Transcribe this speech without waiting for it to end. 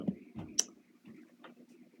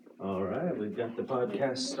we've got the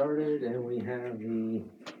podcast started and we have the,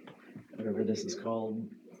 whatever this is called,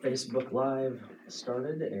 Facebook Live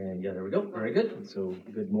started. And yeah, there we go. Very good. So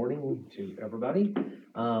good morning to everybody.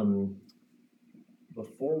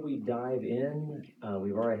 Before we dive in,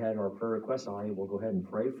 we've already had our prayer requests. I will go ahead and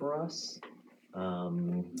pray for us.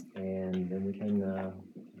 And then we can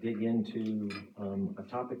dig into a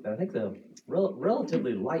topic that I think is a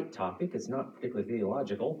relatively light topic. It's not particularly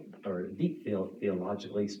theological or deep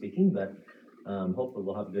theologically speaking, but hopefully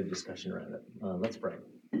we'll have a good discussion around it. Let's pray.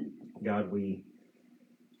 God, we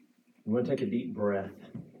want to take a deep breath,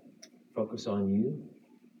 focus on you,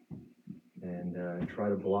 and try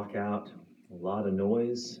to block out a lot of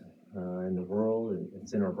noise in the world.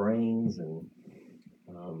 It's in our brains and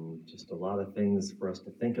just a lot of things for us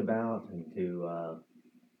to think about and to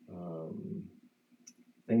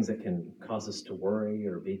things that can cause us to worry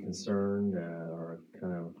or be concerned or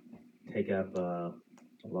kind of take up a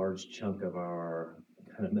large chunk of our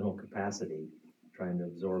kind of mental capacity, trying to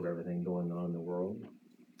absorb everything going on in the world.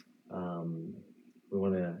 We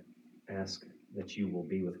want to ask that you will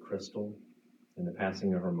be with Crystal in the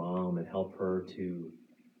passing of her mom and help her to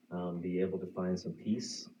be able to find some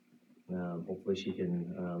peace. Hopefully she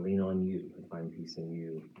can lean on you and find peace in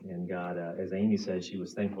you. And God, as Amy said, she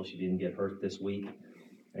was thankful she didn't get hurt this week.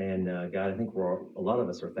 And God, I think a lot of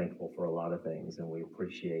us are thankful for a lot of things, and we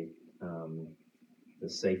appreciate the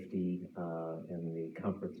safety and the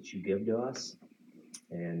comfort that you give to us.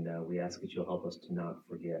 And we ask that you'll help us to not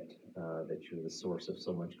forget that you're the source of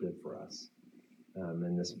so much good for us.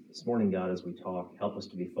 And this morning, God, as we talk, help us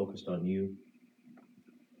to be focused on you.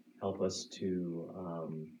 Help us to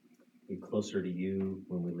be closer to you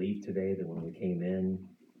when we leave today than when we came in,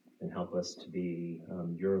 and help us to be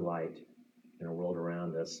your light in a world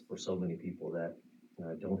around us for so many people that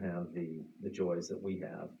don't have the joys that we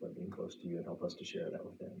have, but being close to you, and help us to share that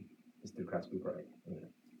with them. It's through Christ we pray. Amen.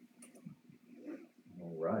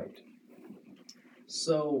 All right.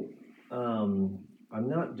 So I'm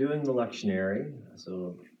not doing the lectionary,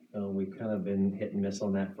 so we've kind of been hit and miss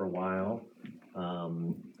on that for a while.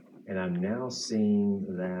 And I'm now seeing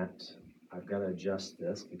that I've got to adjust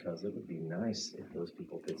this because it would be nice if those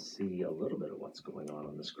people could see a little bit of what's going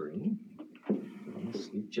on the screen. Let me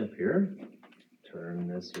scooch up here, turn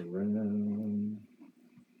this around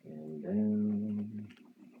and down.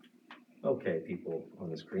 Okay, people on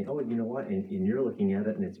the screen. Oh, and you know what? And you're looking at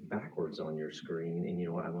it and it's backwards on your screen. And you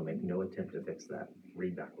know what? I'm going to make no attempt to fix that.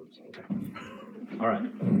 Read backwards. Okay. All right.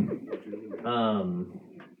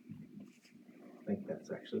 I think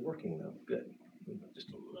that's actually working though. Good. Just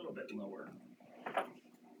a little bit lower.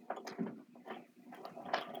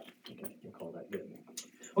 Okay, we'll call that good.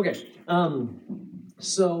 Okay.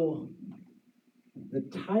 So the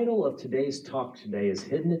title of today's talk today is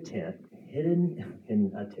Hidden Intent. Not hidden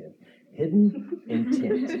in a tent. Hidden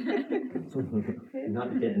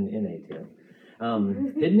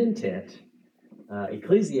Intent,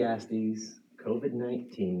 Ecclesiastes,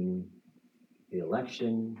 COVID-19, the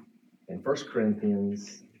election, and 1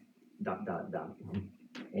 Corinthians, ...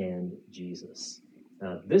 and Jesus.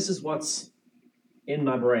 This is what's in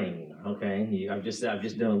my brain, okay? I've just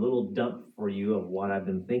done a little dump for you of what I've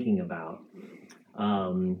been thinking about.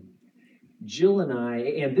 Jill and I,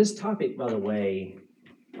 and this topic, by the way,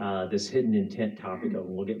 this hidden intent topic,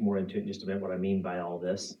 we'll get more into it in just a minute, what I mean by all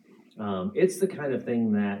this. It's the kind of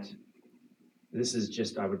thing that, this is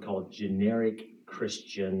just, I would call it generic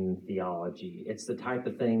Christian theology. It's the type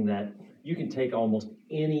of thing that you can take almost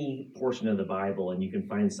any portion of the Bible and you can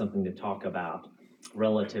find something to talk about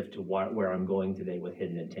relative to where I'm going today with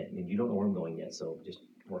hidden intent. And you don't know where I'm going yet, so just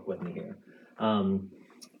work with me here.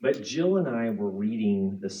 But Jill and I were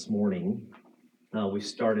reading this morning. We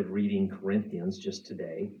started reading Corinthians just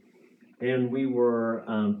today. And we were,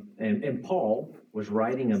 and Paul was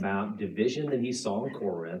writing about division that he saw in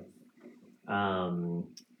Corinth.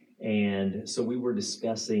 And so we were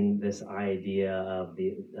discussing this idea of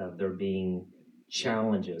there being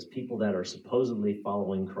challenges, people that are supposedly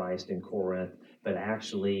following Christ in Corinth, but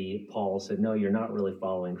actually Paul said, no, you're not really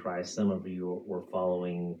following Christ. Some of you were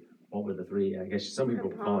following, what were the three? I guess some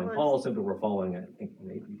people were following Paul, some people were following, I think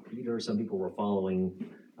maybe Peter, some people were following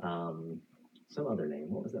some other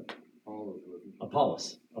name. What was that?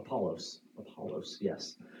 Apollos,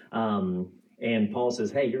 yes. And Paul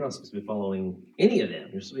says, hey, you're not supposed to be following any of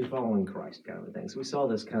them. You're supposed to be following Christ, kind of a thing. So we saw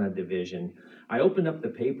this kind of division. I opened up the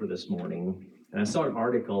paper this morning, and I saw an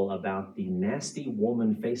article about the Nasty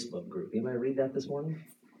Woman Facebook group. Anybody read that this morning?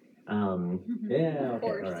 Yeah,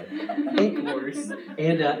 okay, all right.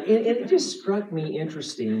 And it just struck me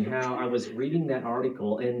interesting how I was reading that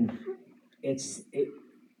article, and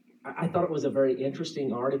I thought it was a very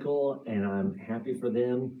interesting article, and I'm happy for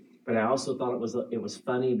them. But I also thought it was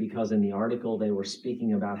funny because in the article they were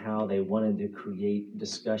speaking about how they wanted to create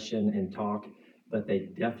discussion and talk, but they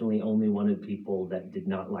definitely only wanted people that did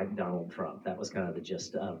not like Donald Trump. That was kind of the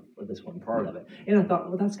gist of this one part of it. And I thought,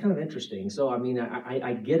 well, that's kind of interesting. So I mean,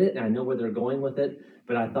 I get it, and I know where they're going with it,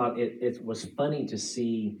 but I thought it was funny to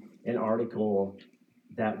see an article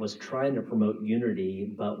that was trying to promote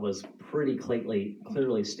unity, but was pretty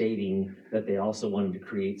clearly stating that they also wanted to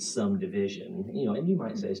create some division. You know, and you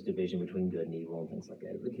might say it's division between good and evil and things like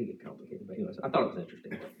that. It could get complicated, but anyways, I thought it was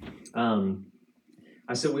interesting.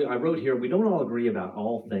 I wrote here, we don't all agree about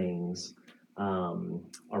all things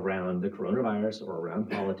around the coronavirus or around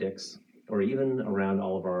politics or even around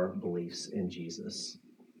all of our beliefs in Jesus.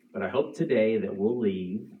 But I hope today that we'll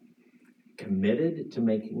leave committed to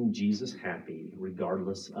making Jesus happy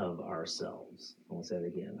regardless of ourselves. I'll say it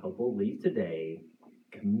again. Hope we'll leave today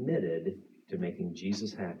committed to making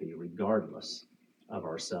Jesus happy regardless of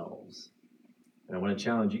ourselves. And I want to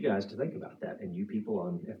challenge you guys to think about that, and you people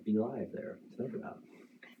on FB Live there to think about,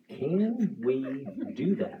 can we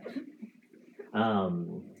do that?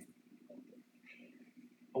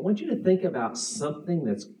 I want you to think about something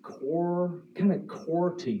that's kind of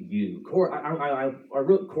core to you. I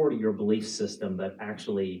wrote core to your belief system, but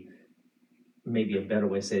actually maybe a better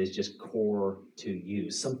way to say it is just core to you,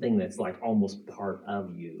 something that's like almost part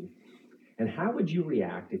of you. And how would you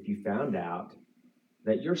react if you found out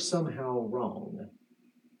that you're somehow wrong,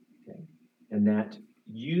 okay? And that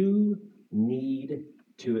you need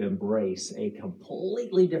to embrace a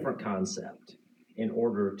completely different concept in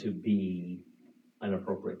order to be an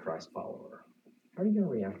appropriate Christ follower? How are you going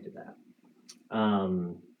to react to that?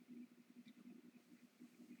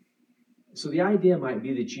 So the idea might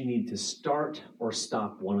be that you need to start or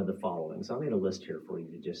stop one of the following. So I made a list here for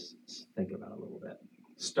you to just think about a little bit.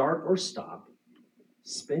 Start or stop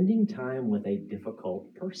spending time with a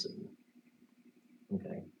difficult person.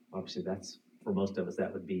 Okay, obviously that's, for most of us,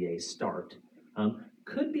 that would be a start.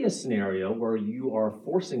 Could be a scenario where you are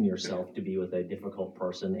forcing yourself to be with a difficult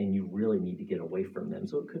person and you really need to get away from them.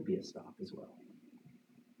 So it could be a stop as well.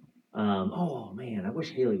 Oh man, I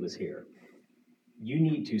wish Haley was here. You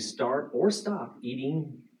need to start or stop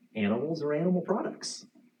eating animals or animal products.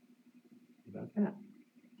 How about that?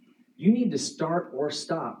 You need to start or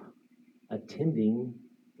stop attending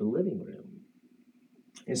the living room.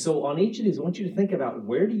 And so on each of these, I want you to think about,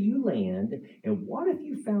 where do you land, and what if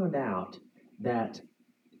you found out that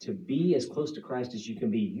to be as close to Christ as you can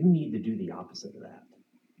be, you need to do the opposite of that?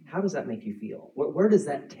 How does that make you feel? Where does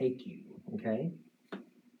that take you, okay?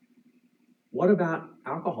 What about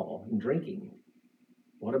alcohol and drinking?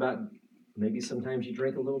 What about maybe sometimes you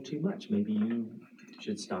drink a little too much? Maybe you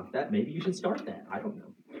should stop that. Maybe you should start that. I don't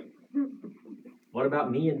know. What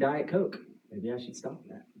about me and Diet Coke? Maybe I should stop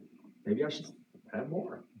that. Maybe I should have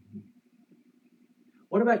more.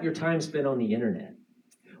 What about your time spent on the internet?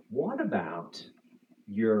 What about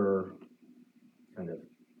your kind of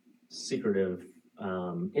secretive,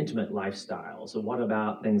 intimate lifestyle? So what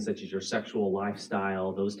about things such as your sexual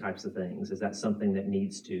lifestyle, those types of things? Is that something that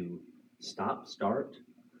needs to stop, start?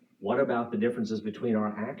 What about the differences between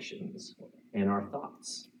our actions and our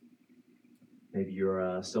thoughts? Maybe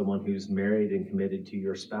you're someone who's married and committed to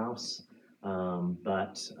your spouse,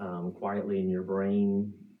 but quietly in your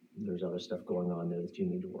brain, there's other stuff going on there that you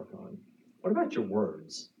need to work on. What about your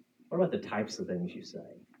words? What about the types of things you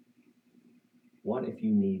say? What if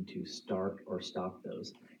you need to start or stop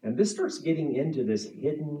those? And this starts getting into this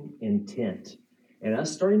hidden intent, and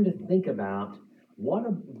us starting to think about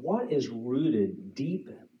what is rooted deep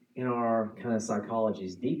in our kind of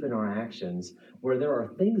psychologies, deep in our actions, where there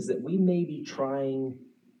are things that we may be trying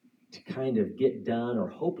to kind of get done or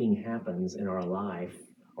hoping happens in our life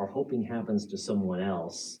or hoping happens to someone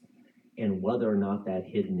else, and whether or not that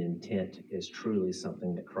hidden intent is truly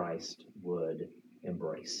something that Christ would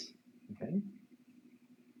embrace. Okay?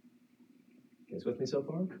 You guys with me so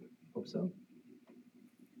far? Hope so.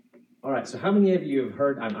 All right, so how many of you have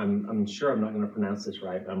heard, I'm sure I'm not going to pronounce this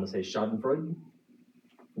right, but I'm going to say Schadenfreude.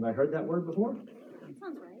 Have I heard that word before? That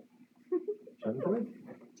sounds right. Schadenfreude?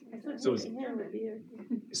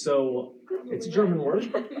 So it's a German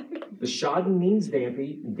word. The Schaden means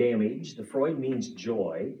damage. The Freud means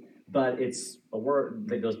joy, but it's a word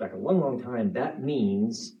that goes back a long, long time. That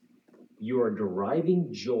means you are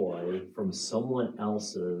deriving joy from someone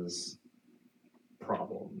else's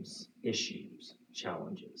problems, issues,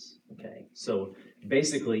 challenges. Okay, so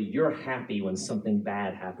basically, you're happy when something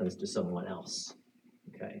bad happens to someone else.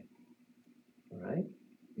 Okay, all right.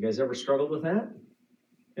 You guys ever struggled with that?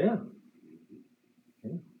 Yeah.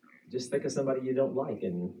 just think of somebody you don't like,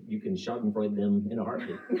 and you can schadenfreude them in a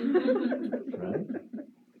heartbeat, right?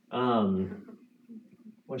 I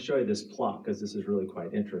want to show you this plot because this is really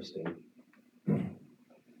quite interesting.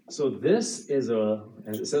 So this is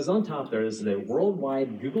as it says on top there, is the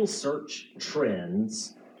worldwide Google search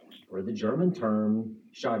trends for the German term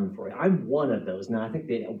Schadenfreude. I'm one of those. Now I think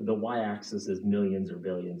the y-axis is millions or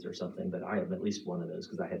billions or something, but I am at least one of those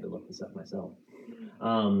because I had to look this up myself.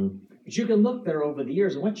 But you can look there over the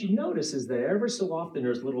years, and what you notice is that ever so often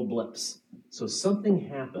there's little blips. So something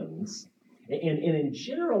happens, and in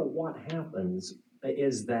general, what happens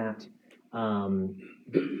is that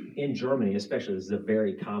in Germany, especially, this is a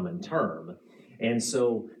very common term. And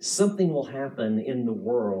so something will happen in the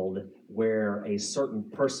world where a certain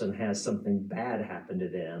person has something bad happen to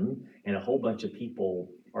them, and a whole bunch of people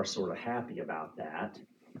are sort of happy about that.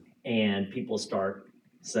 And people start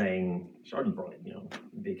saying Schadenfreude,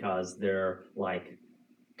 because they're like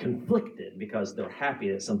conflicted, because they're happy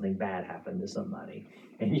that something bad happened to somebody.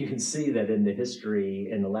 And you can see that in the history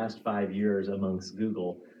in the last 5 years amongst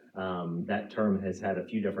Google, that term has had a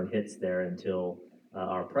few different hits there until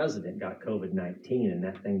our president got COVID-19, and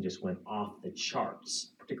that thing just went off the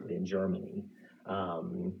charts, particularly in Germany.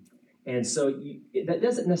 And so that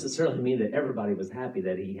doesn't necessarily mean that everybody was happy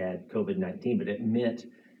that he had COVID-19, but it meant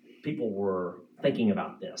people were thinking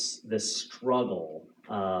about this struggle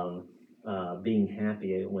of being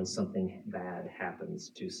happy when something bad happens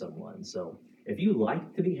to someone. So if you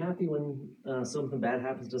like to be happy when something bad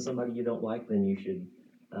happens to somebody you don't like, then you should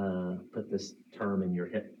put this term in your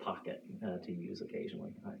hip pocket to use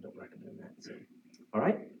occasionally. I don't recommend that. So, all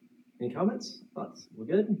right, any comments, thoughts? We're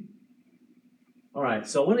good? All right,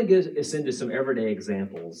 so I want to get us into some everyday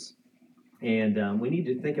examples, and we need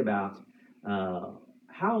to think about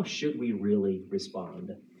how should we really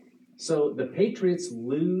respond. So the Patriots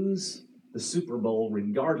lose the Super Bowl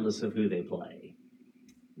regardless of who they play.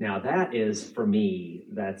 Now that is, for me,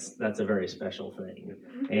 that's a very special thing,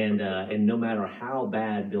 and no matter how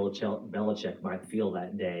bad Bill Belichick might feel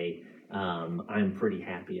that day, I'm pretty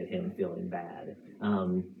happy at him feeling bad.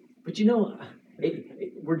 But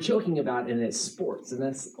we're joking about it, and it's sports, and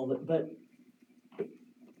that's all. But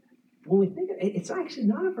when we think of it, it's actually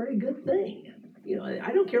not a very good thing.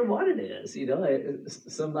 I don't care what it is.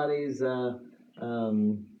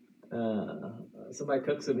 Somebody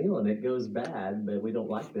cooks a meal and it goes bad, but we don't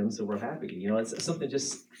like them, so we're happy. It's something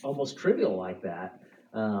just almost trivial like that.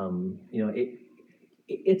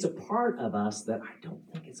 It's a part of us that I don't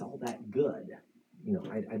think is all that good.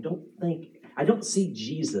 I don't see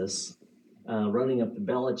Jesus running up to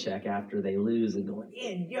Belichick after they lose and going,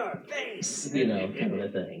 "In your face," kind of a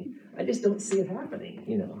thing. I just don't see it happening.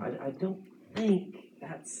 I don't think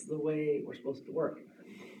that's the way we're supposed to work.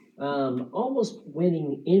 Almost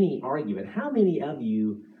winning any argument. How many of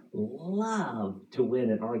you love to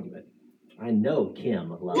win an argument? I know Kim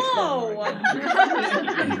loves Whoa!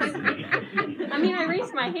 I mean, I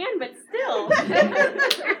raised my hand, but still.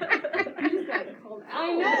 You just got called out.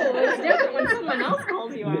 I know. It's different when someone else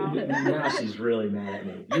calls you out. Now she's really mad at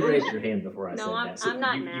me. You raised your hand before I said that. So I'm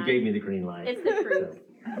not mad. You gave me the green light. It's the truth.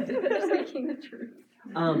 I'm just speaking the truth.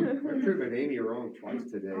 I've proven Amy wrong twice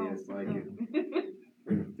today. It's like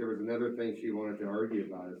there was another thing she wanted to argue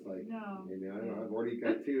about. It's like, No. Amy, I've already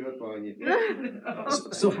got 2 up on you.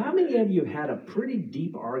 So how many of you have had a pretty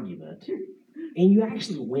deep argument and you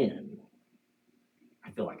actually win? I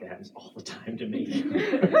feel like it happens all the time to me.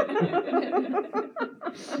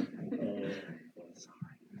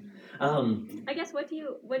 Sorry. I guess what do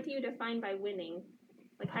you define by winning?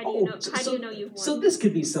 Like how do you know you've won? So this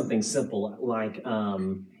could be something simple like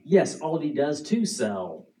yes, Aldi does too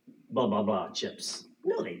sell blah blah blah chips.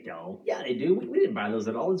 No, they don't. Yeah, they do. We didn't buy those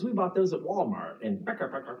at Aldi's. We bought those at Walmart.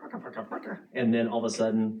 And then all of a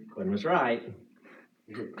sudden, Quinn was right.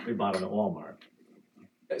 We bought them at Walmart.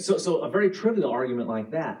 So a very trivial argument like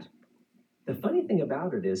that. The funny thing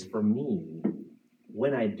about it is, for me,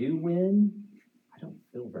 when I do win, I don't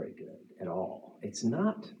feel very good at all.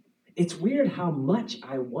 It's weird how much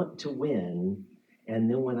I want to win, and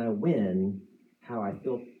then when I win, how I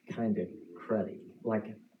feel kind of cruddy.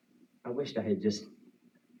 Like, I wished I had just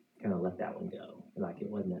kind of let that one go. Like, it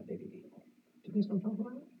wasn't that big a deal. Do you guys know what I'm talking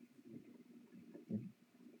about? Yeah.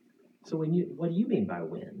 So what do you mean by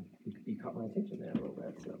win? You caught my attention there a little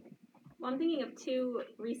bit. So. Well, I'm thinking of 2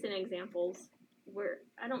 recent examples where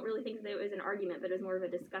I don't really think that it was an argument, but it was more of a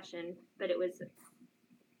discussion. But it was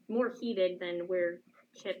more heated than where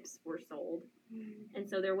chips were sold, and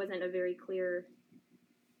so there wasn't a very clear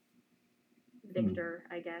victor,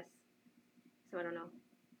 I guess. So I don't know.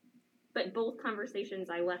 But both conversations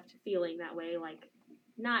I left feeling that way, like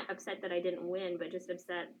not upset that I didn't win, but just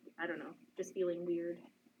upset, I don't know, just feeling weird.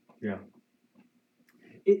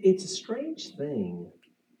 It's a strange thing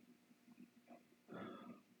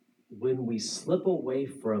when we slip away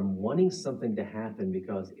from wanting something to happen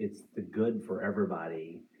because it's the good for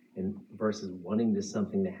everybody and versus wanting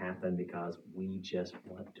something to happen because we just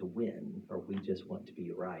want to win or we just want to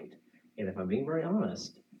be right. And if I'm being very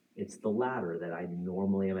honest, it's the latter that I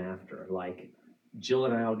normally am after. Like Jill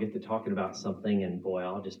and I'll get to talking about something and boy,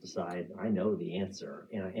 I'll just decide I know the answer.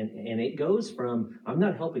 And it goes from I'm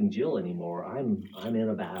not helping Jill anymore. I'm in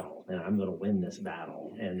a battle and I'm gonna win this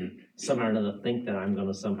battle. And somehow or another think that I'm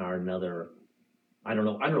gonna somehow or another I don't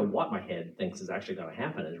know what my head thinks is actually gonna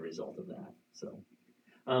happen as a result of that. So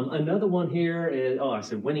another one here is, I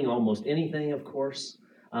said winning almost anything, of course.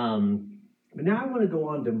 But now I want to go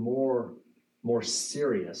on to more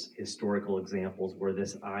serious historical examples where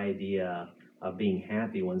this idea of being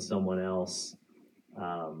happy when someone else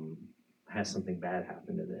um, has something bad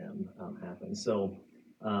happen to them happens. So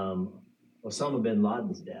Osama bin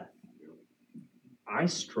Laden's death, I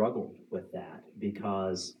struggled with that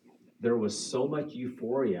because there was so much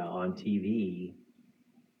euphoria on TV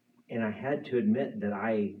and I had to admit that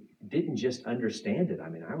I didn't just understand it. I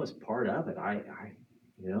mean, I was part of it.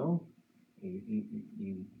 You know,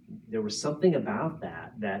 you, there was something about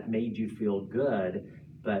that made you feel good,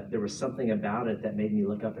 but there was something about it that made me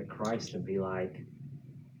look up at Christ and be like,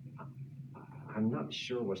 I'm not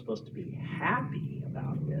sure we're supposed to be happy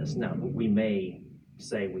about this. Now, we may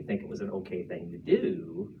say we think it was an okay thing to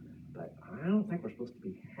do, but I don't think we're supposed to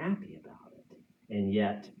be happy about it. And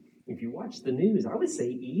yet, if you watch the news, I would say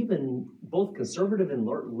even both conservative and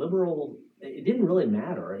liberal, it didn't really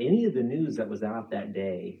matter. Any of the news that was out that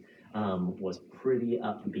day was pretty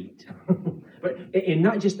upbeat. But and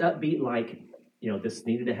not just upbeat like, this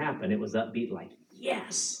needed to happen. It was upbeat like,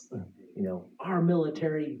 yes, our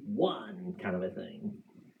military won kind of a thing.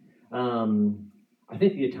 I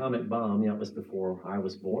think the atomic bomb, it was before I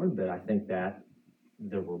was born, but I think that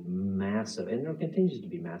there were massive, and there continues to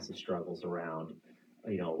be massive struggles around,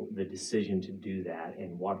 the decision to do that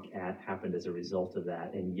and what happened as a result of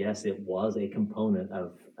that. And yes, it was a component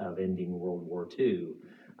of ending World War II.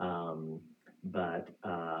 But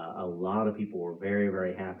a lot of people were very,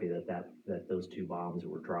 very happy that those two bombs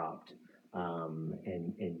were dropped.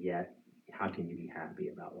 And yet, how can you be happy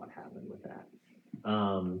about what happened with that?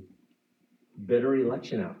 Bitter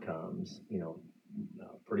election outcomes,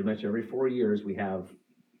 pretty much every 4 years we have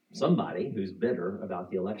somebody who's bitter about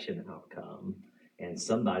the election outcome and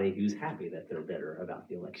somebody who's happy that they're bitter about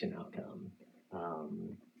the election outcome.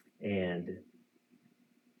 And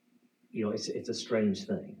it's a strange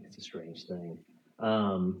thing. It's a strange thing.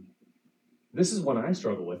 This is one I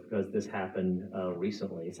struggle with because this happened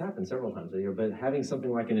recently. It's happened several times a year, but having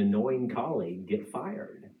something like an annoying colleague get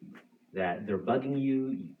fired, that they're bugging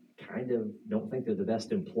you, you kind of don't think they're the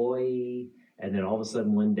best employee, and then all of a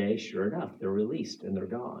sudden one day, sure enough, they're released and they're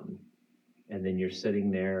gone. And then you're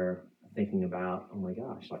sitting there thinking about, oh my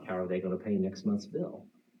gosh, like how are they going to pay next month's bill?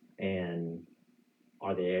 And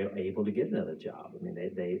are they able to get another job? I mean,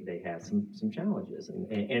 they have some challenges.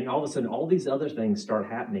 And all of a sudden, all these other things start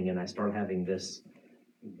happening, and I start having this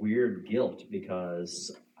weird guilt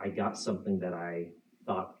because I got something that I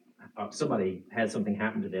thought somebody had something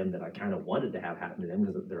happen to them that I kind of wanted to have happen to them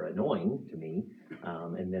because they're annoying to me,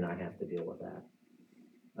 and then I have to deal with that.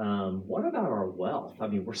 What about our wealth? I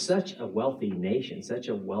mean, we're such a wealthy nation, such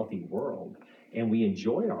a wealthy world, and we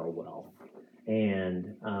enjoy our wealth.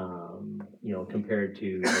 And, compared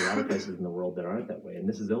to a lot of places in the world that aren't that way. And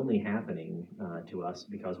this is only happening to us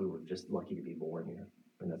because we were just lucky to be born here.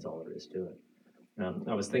 And that's all there is to it.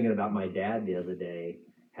 I was thinking about my dad the other day,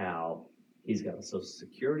 how he's got a Social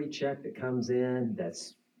Security check that comes in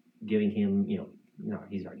that's giving him,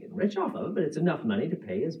 he's not getting rich off of it, but it's enough money to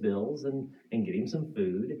pay his bills and get him some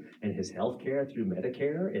food. And his health care through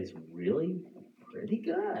Medicare is really pretty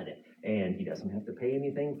good. And he doesn't have to pay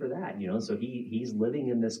anything for that, so he's living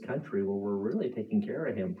in this country where we're really taking care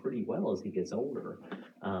of him pretty well as he gets older.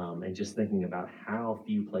 And just thinking about how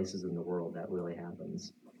few places in the world that really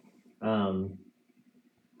happens.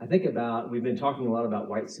 I think we've been talking a lot about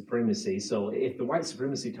white supremacy. So if the white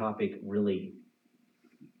supremacy topic really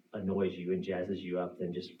annoys you and jazzes you up,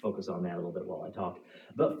 then just focus on that a little bit while I talk.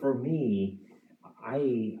 But for me,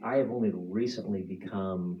 I have only recently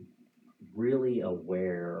become really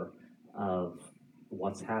aware of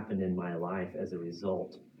what's happened in my life as a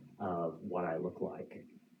result of what I look like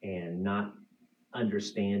and not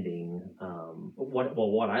understanding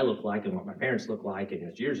what I look like and what my parents look like, and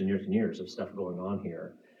there's years and years and years of stuff going on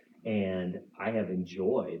here. And I have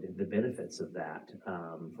enjoyed the benefits of that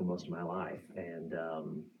for most of my life. And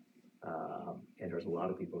there's a lot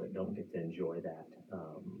of people that don't get to enjoy that.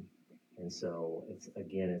 And so it's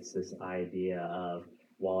this idea of,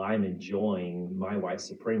 while I'm enjoying my white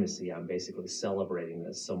supremacy, I'm basically celebrating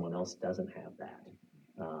that someone else doesn't have that.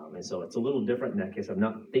 And so it's a little different in that case. I'm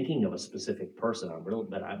not thinking of a specific person.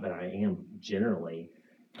 But I am generally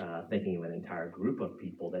thinking of an entire group of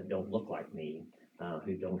people that don't look like me,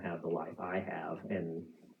 who don't have the life I have, and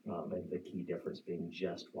the key difference being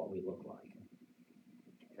just what we look like.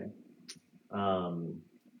 Okay.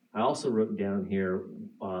 I also wrote down here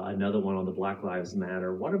another one on the Black Lives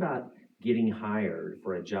Matter. What about getting hired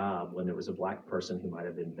for a job when there was a black person who might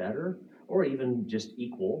have been better or even just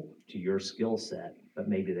equal to your skill set, but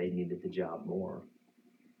maybe they needed the job more?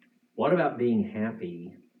 What about being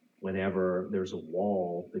happy whenever there's a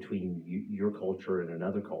wall between your culture and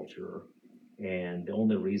another culture, and the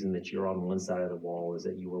only reason that you're on one side of the wall is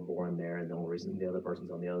that you were born there, and the only reason the other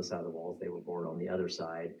person's on the other side of the wall is they were born on the other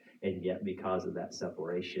side, and yet because of that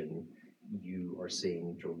separation, you are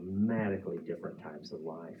seeing dramatically different types of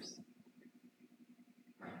lives.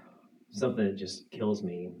 Something that just kills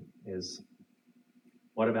me is,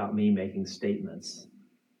 what about me making statements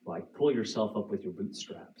like, pull yourself up with your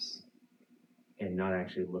bootstraps, and not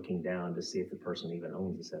actually looking down to see if the person even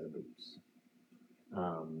owns a set of boots?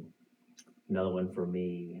 Another one for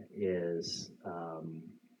me is,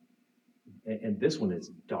 and this one is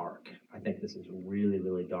dark. I think this is really,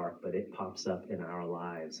 really dark, but it pops up in our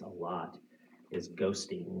lives a lot, is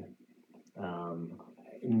ghosting. A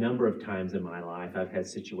number of times in my life, I've had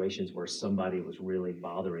situations where somebody was really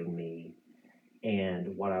bothering me,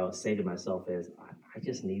 and what I would say to myself is, I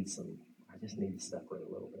just need to separate a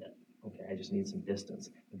little bit. Okay, I just need some distance.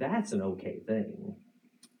 That's an okay thing,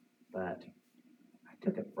 but I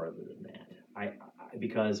took it further than that.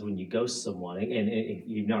 Because when you ghost someone, and if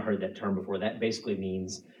you've not heard that term before, that basically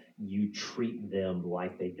means you treat them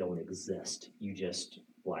like they don't exist. You just,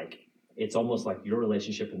 like, it's almost like your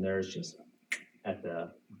relationship and theirs just at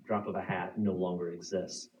the drop of a hat no longer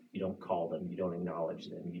exists. You don't call them, you don't acknowledge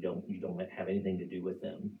them, you don't have anything to do with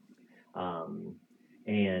them.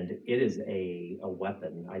 And it is a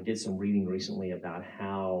weapon. I did some reading recently about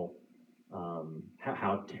how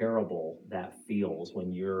terrible that feels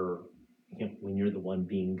when you're the one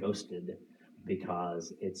being ghosted,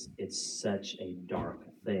 because it's such a dark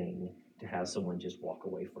thing to have someone just walk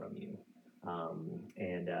away from you.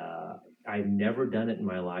 And I've never done it in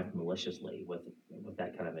my life maliciously with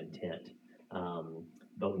that kind of intent.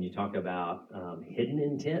 But when you talk about hidden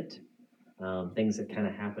intent, things that kind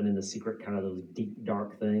of happen in the secret, kind of those deep,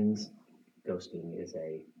 dark things, ghosting is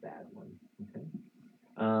a bad one. Okay.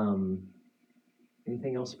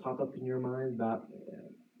 Anything else pop up in your mind about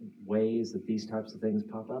ways that these types of things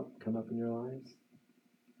come up in your lives?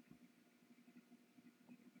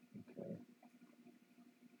 Okay.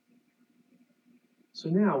 So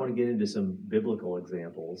now I want to get into some biblical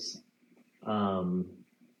examples. I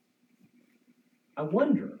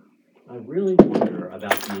really wonder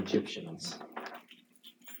about the Egyptians.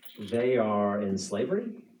 They are in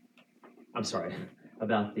slavery. I'm sorry,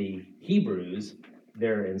 about the Hebrews.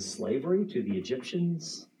 They're in slavery to the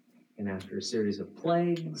Egyptians, and after a series of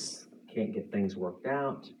plagues, can't get things worked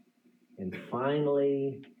out. And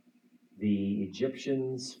finally, the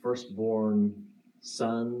Egyptians' firstborn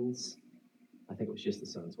sons, I think it was just the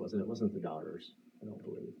sons, wasn't it? It wasn't the daughters, I don't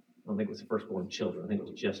believe. I don't think it was the firstborn children. I think it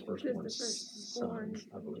was just firstborn sons,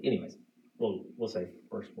 I believe. Anyways, we'll say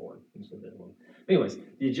firstborn. Anyways,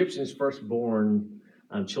 the Egyptians' firstborn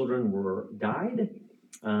children died,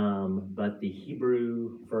 but the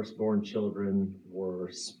Hebrew firstborn children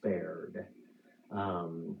were spared.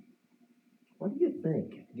 What do you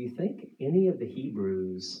think? Do you think any of the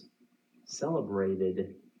Hebrews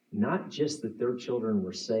celebrated not just that their children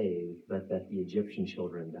were saved, but that the Egyptian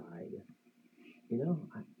children died?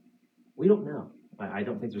 We don't know. I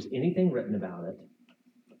don't think there's anything written about it.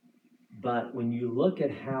 But when you look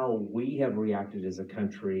at how we have reacted as a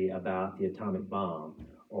country about the atomic bomb,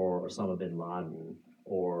 or Osama bin Laden,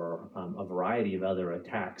 or a variety of other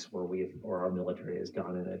attacks where our military has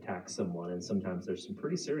gone and attacked someone, and sometimes there's some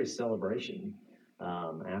pretty serious celebration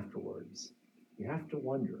afterwards, you have to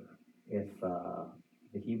wonder if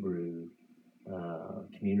the Hebrew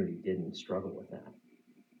community didn't struggle with that.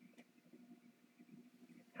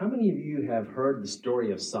 How many of you have heard the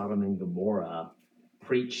story of Sodom and Gomorrah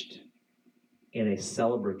preached in a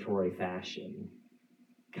celebratory fashion?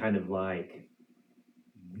 Kind of like,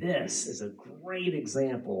 this is a great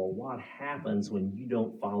example of what happens when you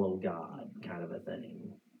don't follow God, kind of a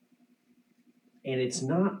thing. And it's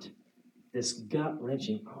not this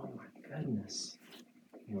gut-wrenching, oh my goodness,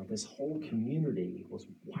 this whole community was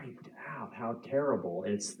wiped out. How terrible.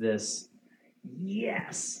 It's this,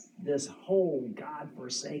 yes, this whole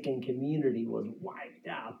God-forsaken community was wiped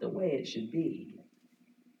out the way it should be.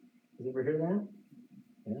 Did you ever hear that?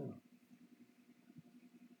 Yeah.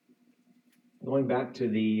 Going back to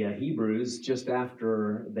the Hebrews, just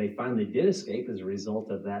after they finally did escape as a result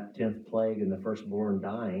of that 10th plague and the firstborn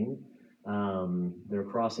dying, they're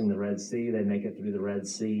crossing the Red Sea. They make it through the Red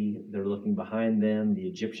Sea. They're looking behind them. The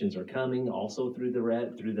Egyptians are coming also through the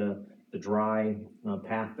dry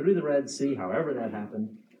path through the Red Sea. However that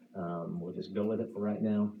happened, we'll just go with it for right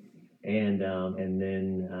now. And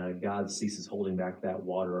then God ceases holding back that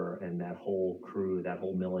water, and that whole crew, that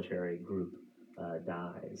whole military group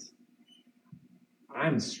dies.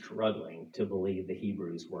 I'm struggling to believe the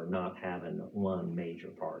Hebrews were not having one major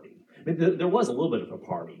party. I mean, there was a little bit of a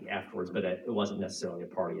party afterwards, but it wasn't necessarily a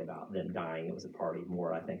party about them dying. It was a party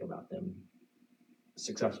more, I think, about them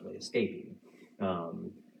successfully escaping.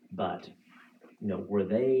 But, were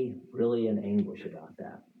they really in anguish about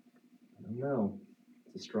that? I don't know.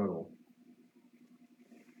 It's a struggle.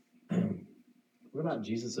 What about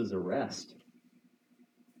Jesus' arrest?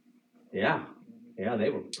 Yeah, they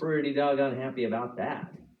were pretty doggone happy about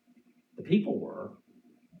that. The people were.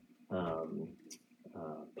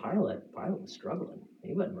 Pilate was struggling.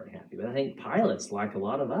 He wasn't very happy. But I think Pilate's like a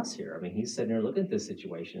lot of us here. I mean, he's sitting there looking at this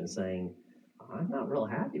situation and saying, I'm not real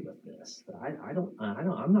happy with this.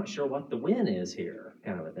 I'm not sure what the win is here,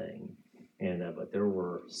 kind of a thing. And but there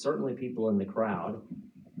were certainly people in the crowd,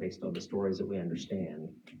 based on the stories that we understand,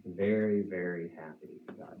 very, very happy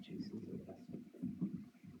about Jesus' arrest.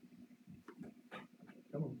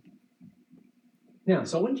 Come on. Now,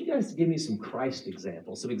 so I want you guys to give me some Christ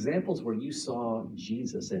examples, some examples where you saw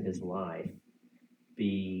Jesus in his life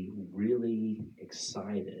be really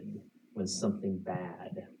excited when something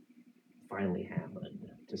bad finally happened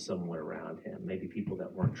to someone around him, maybe people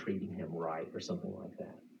that weren't treating him right or something like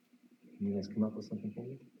that. Can you guys come up with something for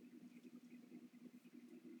me?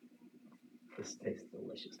 This tastes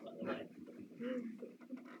delicious, by the way.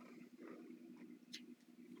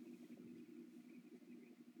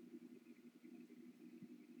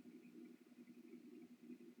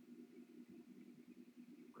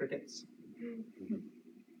 Crickets. I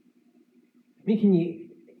mean,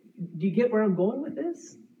 do you get where I'm going with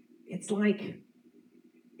this? It's like,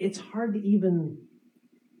 it's hard to even,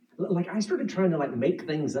 like I started trying to make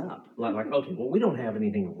things up. Like, okay, well, we don't have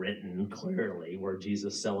anything written clearly where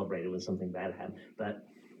Jesus celebrated when something bad happened. But,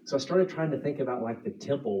 so I started trying to think about the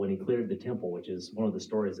temple, when he cleared the temple, which is one of the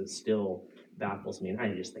stories that still baffles me. And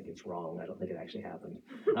I just think it's wrong. I don't think it actually happened.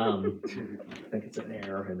 I think it's an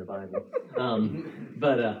error in the Bible.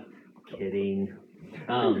 Kidding.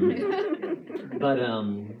 But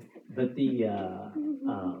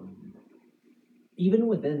even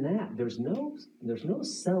within that, there's no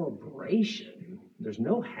celebration. There's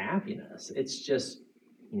no happiness. It's just,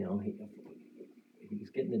 he's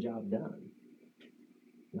getting the job done.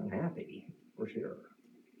 Not happy, for sure.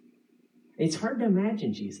 It's hard to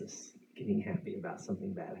imagine Jesus getting happy about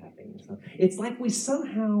something bad happening. It's like we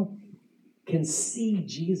somehow can see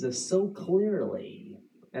Jesus so clearly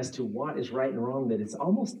as to what is right and wrong that it's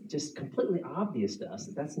almost just completely obvious to us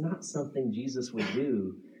that that's not something Jesus would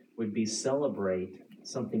do, would be celebrate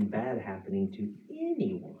something bad happening to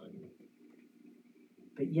anyone.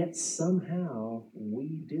 But yet somehow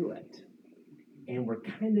we do it. And we're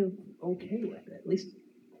kind of okay with it. At least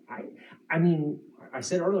I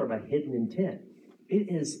said earlier about hidden intent.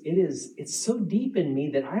 It's so deep in me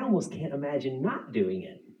that I almost can't imagine not doing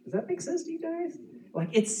it. Does that make sense to you guys?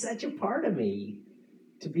 It's such a part of me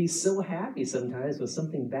to be so happy sometimes when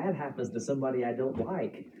something bad happens to somebody I don't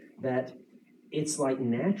like, that it's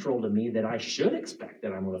natural to me that I should expect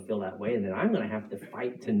that I'm going to feel that way and that I'm going to have to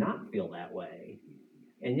fight to not feel that way.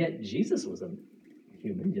 And yet Jesus was a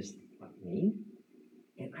human just like me.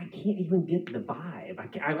 And I can't even get the vibe.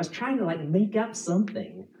 I was trying to make up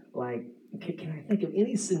something. Can I think of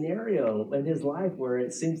any scenario in his life where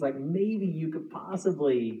it seems like maybe you could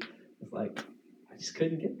possibly, it's I just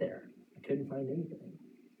couldn't get there. I couldn't find anything.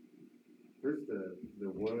 There's the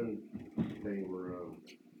one thing where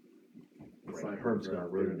Herb's gonna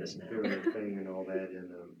ruin this now. Doing their thing and all that,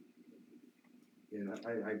 and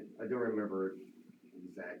I don't remember it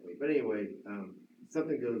exactly, but anyway,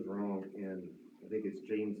 something goes wrong, and I think it's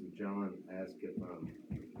James and John ask if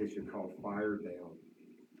they should call fire down,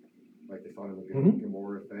 like they thought it was a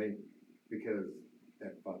Gomorrah thing, because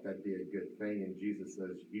that thought that'd be a good thing, and Jesus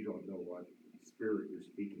says you don't know what spirit you're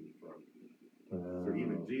speaking from. So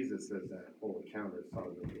even Jesus says that whole account of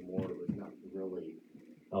Sodom and Gomorrah was not really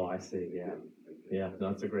Oh, I see. Yeah. Yeah. No,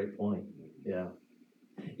 that's a great point. Yeah.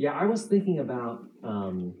 Yeah. I was thinking about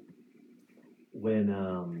when,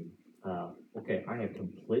 okay, I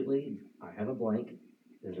have a blank.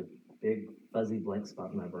 There's a big fuzzy blank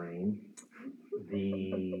spot in my brain.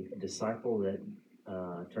 The disciple that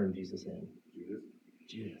turned Jesus in.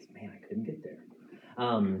 Judas, man, I couldn't get there.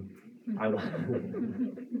 I,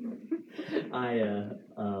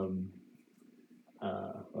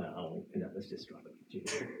 well, no, let's just drop it.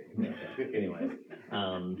 Judas. Okay. Anyway,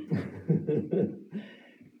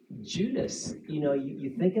 Judas, you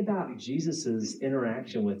think about Jesus's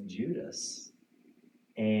interaction with Judas,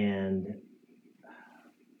 and,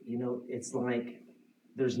 it's like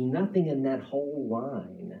there's nothing in that whole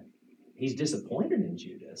line. He's disappointed in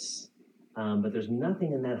Judas. But there's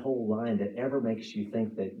nothing in that whole line that ever makes you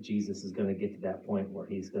think that Jesus is going to get to that point where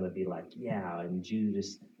he's going to be like, yeah, and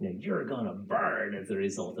Judas, you're going to burn as a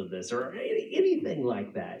result of this, or anything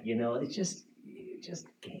like that. It's just, you just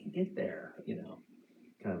can't get there,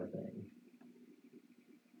 kind of a thing.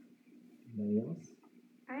 Anybody else?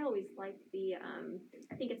 I always liked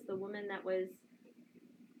I think it's the woman that was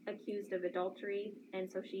accused of adultery, and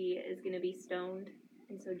so she is going to be stoned.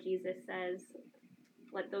 And so Jesus says,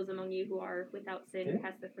 let those among you who are without sin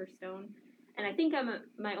cast the first stone. And I think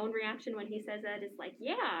my own reaction when he says that is like,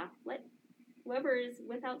 yeah, let whoever is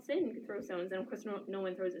without sin throw stones. And of course, no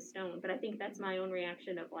one throws a stone. But I think that's my own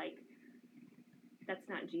reaction of like, that's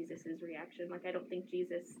not Jesus's reaction. Like, I don't think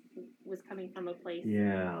Jesus was coming from a place.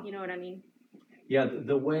 Yeah. You know what I mean? Yeah,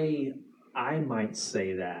 the way I might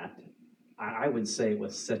say that, I would say it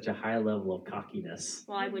with such a high level of cockiness.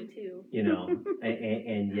 Well, I would too.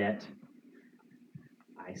 And yet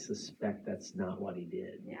I suspect that's not what he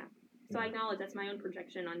did. Yeah. So I acknowledge that's my own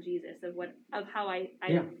projection on Jesus of how I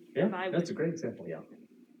that's a great example. Yeah.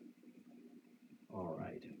 All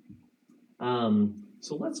right.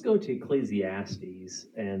 So let's go to Ecclesiastes,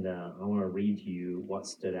 and I want to read you what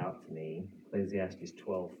stood out to me. Ecclesiastes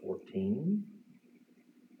 12:14.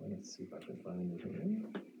 Let's see if I can find it here.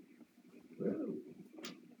 Whoa.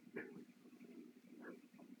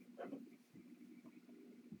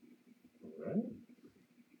 All right.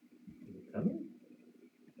 Is it coming?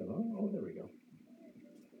 Come on. Oh, there we go.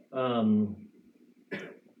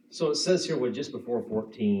 So it says here, just before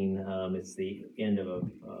 14, it's the end of a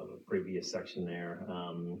previous section there.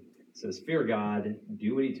 It says, fear God,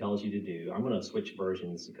 do what he tells you to do. I'm going to switch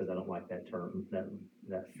versions because I don't like that term,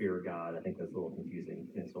 that fear God. I think that's a little confusing.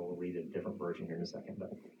 And so we'll read a different version here in a second.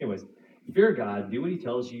 But anyways, fear God, do what he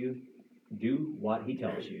tells you, do what he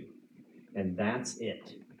tells you. And that's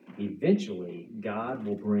it. Eventually, God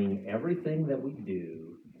will bring everything that we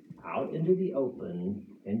do out into the open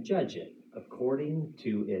and judge it according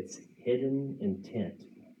to its hidden intent,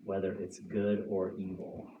 whether it's good or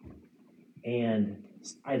evil. And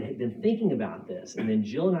I had been thinking about this, and then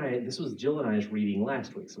this was Jill and I's reading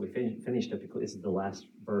last week, so we finished up, this is the last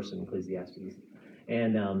verse in Ecclesiastes,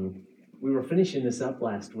 and we were finishing this up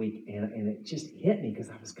last week, and it just hit me, because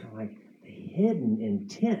I was kind of like, the hidden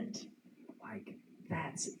intent, like,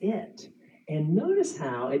 that's it. And notice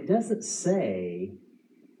how it doesn't say,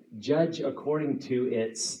 judge according to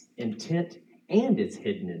its intent and its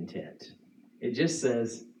hidden intent. It just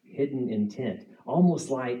says hidden intent, almost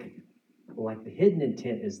like the hidden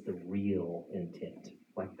intent is the real intent.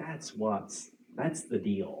 Like that's the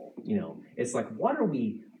deal. It's like,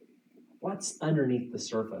 what's underneath the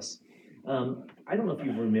surface? I don't know if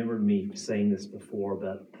you've remembered me saying this before,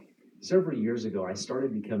 but several years ago, I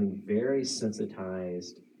started becoming very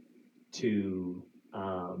sensitized to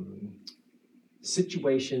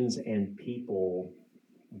situations and people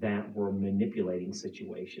that were manipulating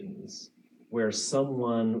situations, where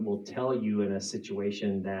someone will tell you in a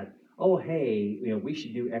situation that, oh, hey, we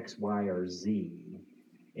should do X, Y, or Z.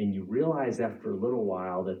 And you realize after a little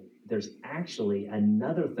while that there's actually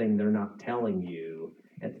another thing they're not telling you,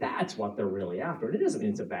 and that's what they're really after. And it doesn't mean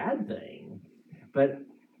it's a bad thing, but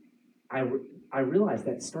I realized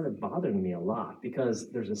that started bothering me a lot, because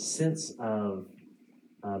there's a sense of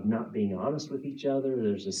not being honest with each other.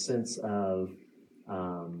 There's a sense of,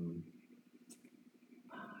 how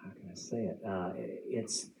can I say it?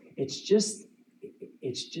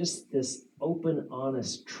 It's just this open,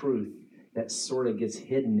 honest truth that sort of gets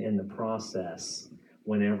hidden in the process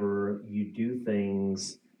whenever you do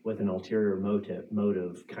things with an ulterior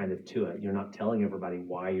motive kind of to it. You're not telling everybody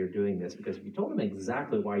why you're doing this, because if you told them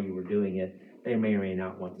exactly why you were doing it, they may or may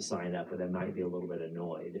not want to sign up, or they might be a little bit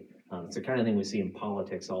annoyed. It's the kind of thing we see in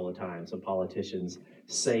politics all the time. So politicians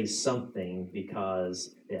say something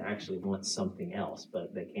because they actually want something else,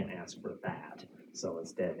 but they can't ask for that. So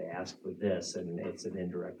instead they ask for this, and it's an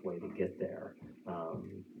indirect way to get there.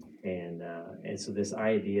 And so this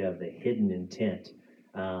idea of the hidden intent,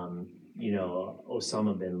 Osama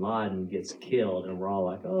bin Laden gets killed, and we're all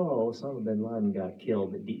like, oh, Osama bin Laden got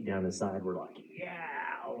killed, but deep down inside, we're like, yeah,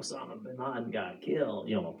 Osama bin Laden got killed.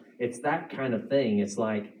 It's that kind of thing. It's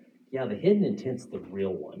like, yeah, the hidden intent's the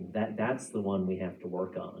real one. That's the one we have to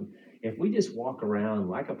work on. If we just walk around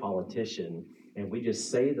like a politician and we just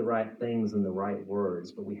say the right things and the right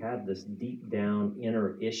words, but we have this deep down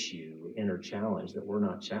inner issue, inner challenge that we're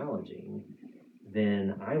not challenging,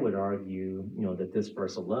 then I would argue, that this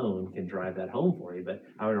verse alone can drive that home for you. But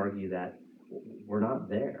I would argue that we're not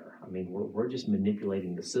there. I mean, we're just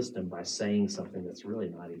manipulating the system by saying something that's really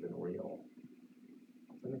not even real.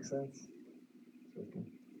 Does that make sense? Okay.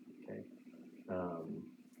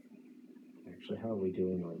 Actually, how are we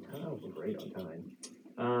doing on time? We're great on time.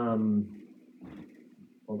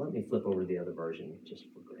 Well, let me flip over to the other version just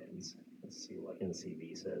for grins. Let's see what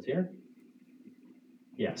NCV says here.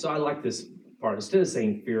 Yeah, so I like this part. Instead of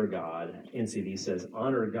saying fear God, NCV says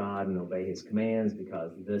honor God and obey his commands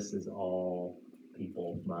because this is all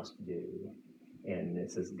people must do. And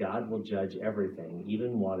it says God will judge everything,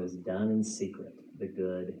 even what is done in secret, the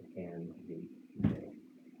good and the evil.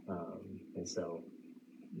 And so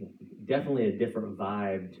definitely a different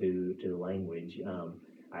vibe to the language.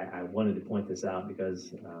 I wanted to point this out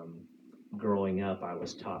because growing up, I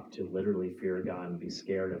was taught to literally fear God and be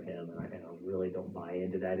scared of him, and I really don't buy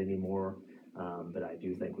into that anymore. But I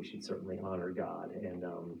do think we should certainly honor God, and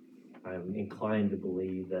I'm inclined to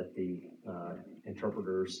believe that the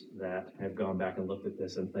interpreters that have gone back and looked at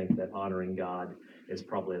this and think that honoring God is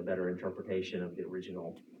probably a better interpretation of the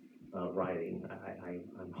original writing.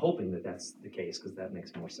 I'm hoping that that's the case because that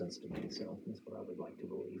makes more sense to me. So that's what I would like to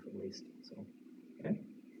believe, at least. So, okay.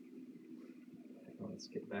 Let's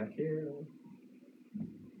get back here.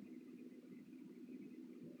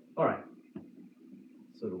 All right.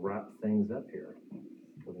 So to wrap things up here,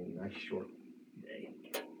 for a nice short day,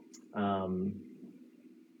 I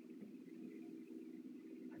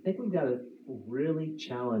think we've got to really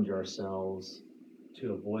challenge ourselves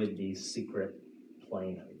to avoid these secret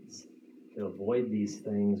plans, to avoid these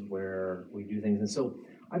things where we do things. And so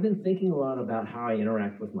I've been thinking a lot about how I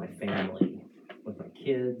interact with my family, with my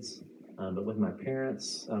kids, but with my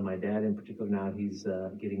parents, my dad in particular now, he's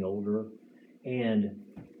getting older, and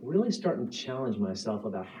really starting to challenge myself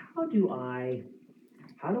about how do I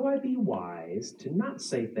be wise to not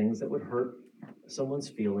say things that would hurt someone's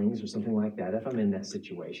feelings or something like that if I'm in that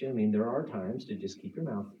situation. I mean, there are times to just keep your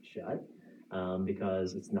mouth shut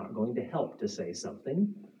because it's not going to help to say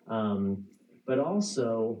something. But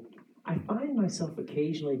also, I find myself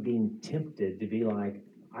occasionally being tempted to be like,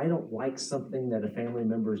 I don't like something that a family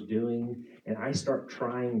member is doing, and I start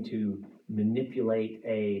trying to manipulate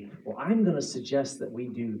I'm going to suggest that we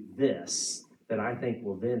do this that I think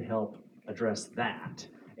will then help address that.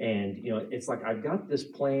 And, it's like I've got this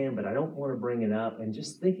plan, but I don't want to bring it up, and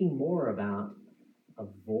just thinking more about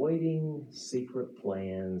avoiding secret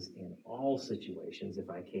plans in all situations if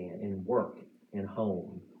I can, in work, in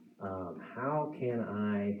home. How can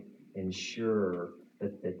I ensure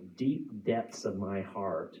that the deep depths of my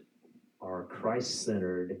heart are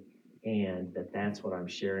Christ-centered and that's what I'm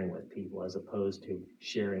sharing with people as opposed to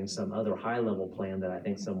sharing some other high-level plan that I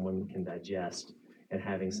think someone can digest and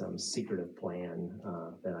having some secretive plan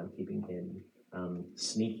that I'm keeping hidden.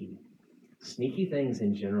 Sneaky things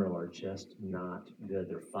in general are just not good.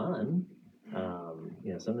 They're fun.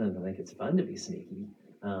 Sometimes I think it's fun to be sneaky,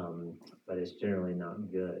 but it's generally not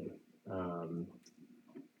good.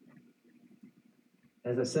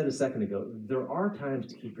 As I said a second ago, there are times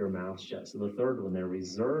to keep your mouth shut. So the third one there,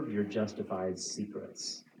 reserve your justified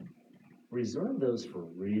secrets. Reserve those for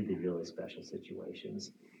really, really special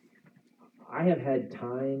situations. I have had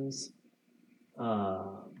times,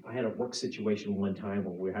 I had a work situation one time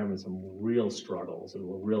where we were having some real struggles and a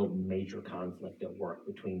real major conflict at work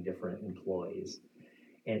between different employees.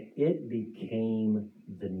 And it became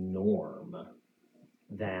the norm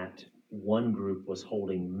that one group was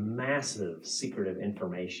holding massive secretive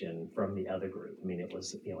information from the other group. I mean, it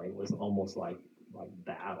was almost like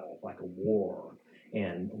battle, like a war.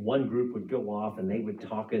 And one group would go off and they would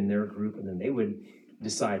talk in their group, and then they would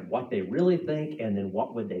decide what they really think, and then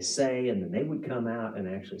what would they say, and then they would come out and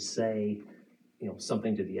actually say,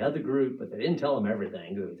 something to the other group, but they didn't tell them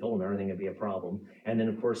everything. They told them everything would be a problem. And then,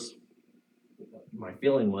 of course, my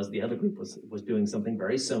feeling was the other group was doing something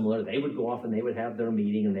very similar. They would go off and they would have their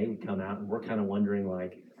meeting, and they would come out, and we're kind of wondering,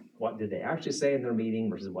 like, what did they actually say in their meeting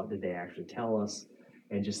versus what did they actually tell us?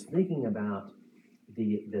 And just thinking about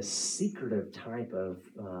the secretive type of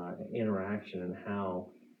interaction and how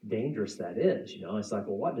dangerous that is. It's like,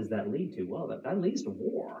 well, what does that lead to? Well, that leads to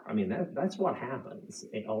war. I mean, that's what happens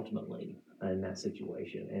ultimately in that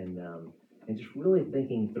situation. And just really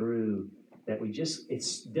thinking through that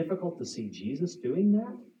it's difficult to see Jesus doing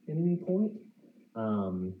that at any point.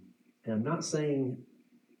 And I'm not saying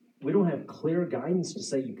we don't have clear guidance to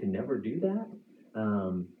say you can never do that.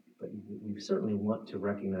 But we certainly want to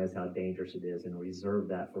recognize how dangerous it is and reserve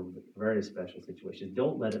that for very special situations.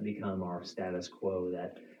 Don't let it become our status quo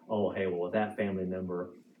that, oh, hey, well, with that family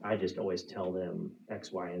member, I just always tell them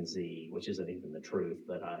X, Y, and Z, which isn't even the truth,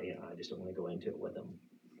 but I just don't want to go into it with them.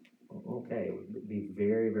 Okay, be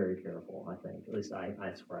very, very careful, I think. At least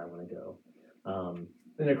that's where I want to go.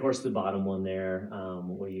 Then, of course, the bottom one there,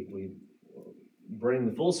 we bring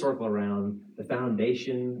the full circle around the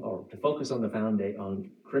foundation, or to focus on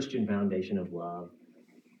on Christian foundation of love.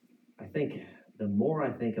 I think the more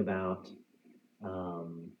I think about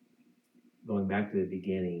going back to the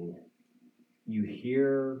beginning, you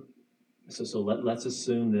hear. Let's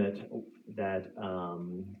assume that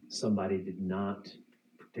somebody is not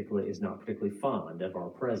particularly fond of our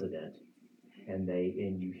president, and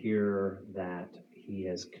you hear that he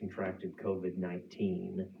has contracted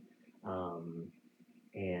COVID-19.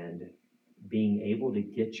 And being able to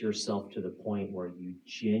get yourself to the point where you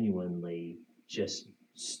genuinely just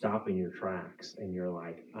stop in your tracks and you're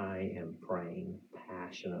like, I am praying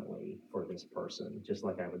passionately for this person, just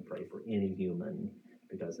like I would pray for any human,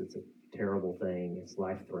 because it's a terrible thing, it's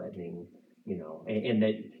life-threatening, and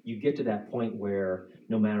that you get to that point where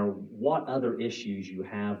no matter what other issues you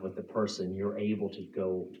have with the person, you're able to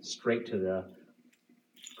go straight to the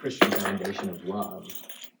Christian foundation of love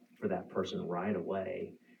for that person right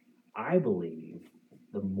away. I believe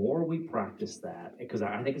the more we practice that, because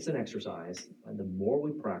I think it's an exercise, and the more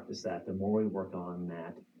we practice that, the more we work on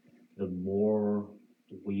that, the more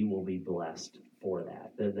we will be blessed for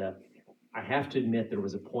that. I have to admit there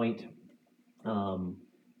was a point, I'll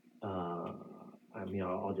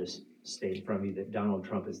just state in front of you that Donald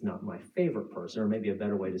Trump is not my favorite person, or maybe a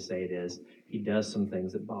better way to say it is, he does some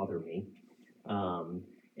things that bother me.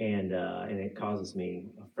 And it causes me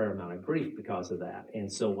a fair amount of grief because of that.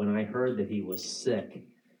 And so when I heard that he was sick,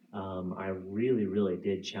 I really, really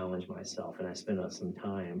did challenge myself, and I spent some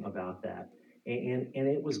time about that. And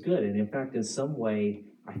it was good. And in fact, in some way,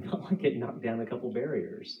 I felt like it knocked down a couple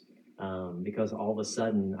barriers, because all of a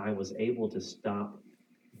sudden I was able to stop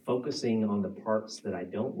focusing on the parts that I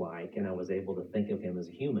don't like, and I was able to think of him as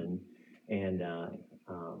a human, and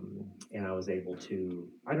I was able to,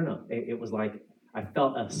 I don't know, it was like I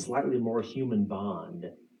felt a slightly more human bond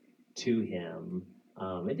to him.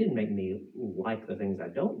 It didn't make me like the things I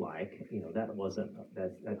don't like, that wasn't,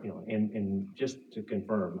 and just to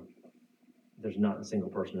confirm, there's not a single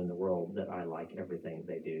person in the world that I like everything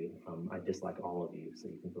they do. I dislike all of you, so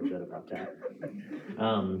you can feel good about that.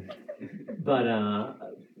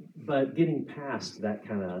 But getting past that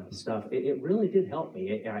kind of stuff, it really did help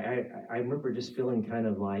me. I remember just feeling kind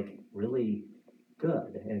of like really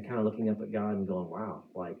good, and kind of looking up at God and going, wow,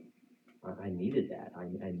 like I needed that.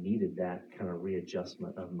 I needed that kind of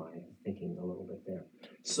readjustment of my thinking a little bit there.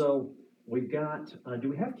 So we've got, do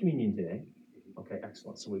we have communion today? Okay,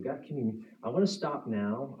 excellent. So we've got communion. I want to stop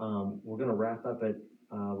now. We're going to wrap up at,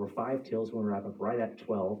 we're 5 till, so we're going to wrap up right at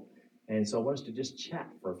 12. And so I want us to just chat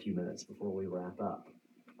for a few minutes before we wrap up.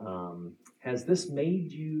 Has this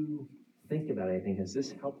made you think about anything? Has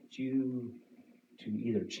this helped you to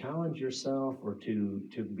either challenge yourself or to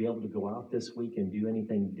be able to go out this week and do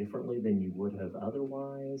anything differently than you would have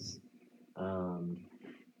otherwise? And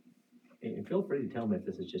feel free to tell me if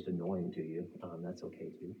this is just annoying to you. That's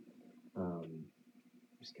okay too.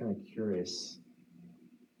 Just kind of curious.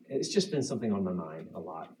 It's just been something on my mind a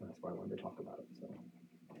lot. That's why I wanted to talk about it. So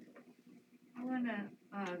I want to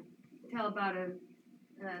tell about a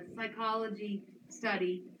psychology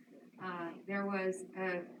study. There was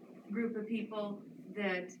a group of people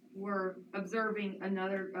that were observing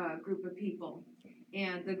another group of people,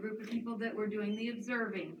 and the group of people that were doing the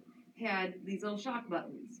observing had these little shock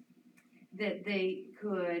buttons that they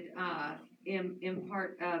could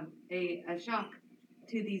impart a shock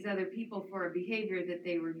to these other people for a behavior that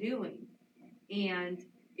they were doing. And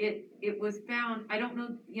it was found, I don't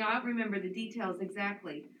know, I don't remember the details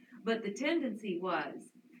exactly, but the tendency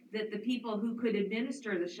was that the people who could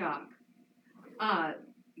administer the shock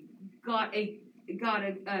got a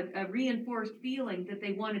reinforced feeling that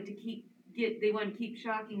they wanted to keep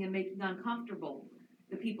shocking and making uncomfortable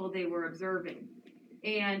the people they were observing.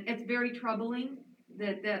 And it's very troubling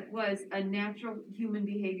that was a natural human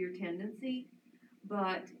behavior tendency,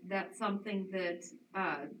 but that's something that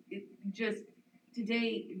it just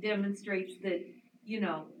today demonstrates that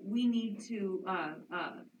we need to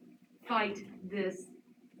fight this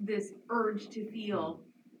urge to feel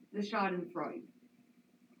the Schadenfreude.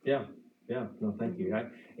 Yeah, no, thank you.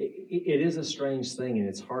 It is a strange thing, and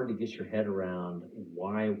it's hard to get your head around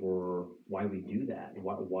why we do that.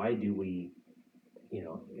 Why do we,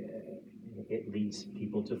 it leads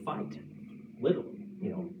people to fight, literally.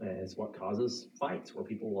 It's what causes fights where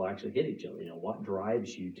people will actually hit each other. What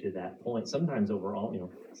drives you to that point? Sometimes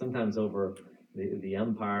sometimes over the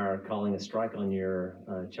umpire calling a strike on your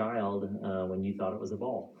child when you thought it was a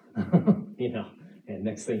ball. you know, and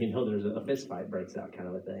next thing you know, there's a fist fight breaks out, kind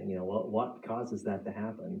of a thing. What causes that to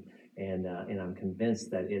happen? And I'm convinced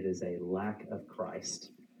that it is a lack of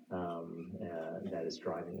Christ that is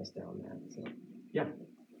driving us down that. So, yeah.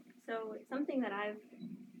 So something that I've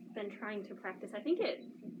been trying to practice,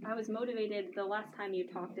 I was motivated the last time you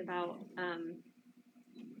talked about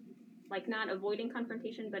like not avoiding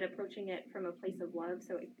confrontation, but approaching it from a place of love.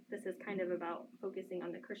 So this is kind of about focusing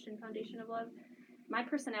on the Christian foundation of love. My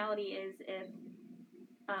personality is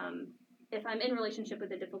if I'm in relationship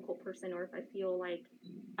with a difficult person, or if I feel like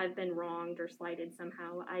I've been wronged or slighted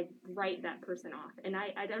somehow, I write that person off. And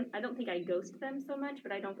I don't think I ghost them so much,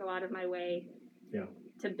 but I don't go out of my way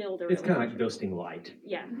to build a relationship. It's kind of like ghosting light.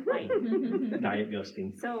 Yeah, light. Diet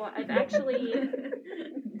ghosting. So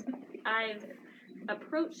I've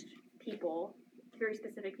approached people, very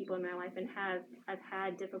specific people in my life, and I've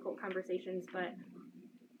had difficult conversations, but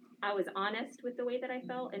I was honest with the way that I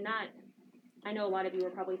felt, and not. I know a lot of you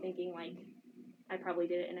are probably thinking like I probably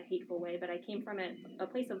did it in a hateful way, but I came from a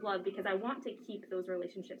place of love because I want to keep those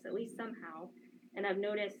relationships at least somehow, and I've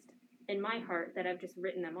noticed in my heart that I've just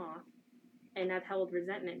written them off, and I've held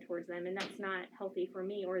resentment towards them, and that's not healthy for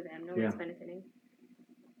me or them. No one's benefiting.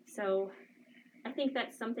 So I think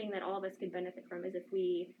that's something that all of us could benefit from, is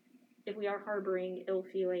if we are harboring ill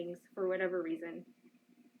feelings for whatever reason.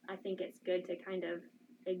 I think it's good to kind of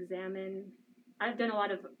examine. I've done a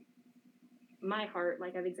lot of my heart,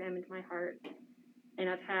 like I've examined my heart, and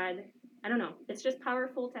I've had, I don't know, it's just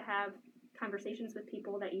powerful to have conversations with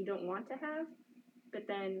people that you don't want to have, but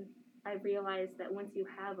then I realized that once you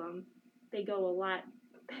have them, they go a lot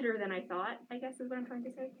better than I thought, I guess is what I'm trying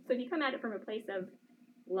to say. So if you come at it from a place of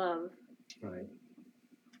love. Right.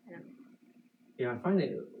 I don't know. Yeah, I find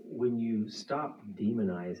it when you stop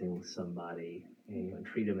demonizing somebody and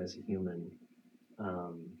treat them as a human,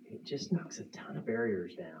 it just knocks a ton of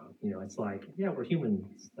barriers down. It's like, yeah, we're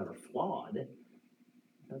humans that are flawed.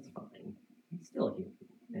 That's fine. It's still a human.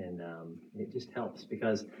 And it just helps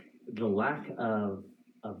because the lack of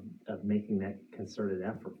making that concerted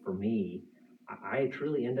effort for me, I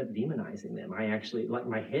truly end up demonizing them. I actually, like,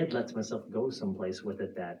 my head lets myself go someplace with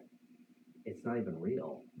it that it's not even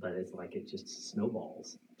real, but it's like it just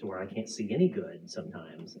snowballs to where I can't see any good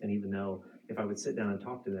sometimes. And even though if I would sit down and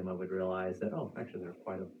talk to them, I would realize that, oh, actually they're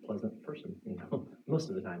quite a pleasant person, most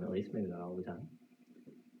of the time at least, maybe not all the time.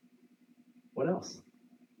 What else?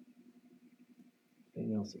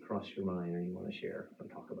 Anything else across your mind or you want to share or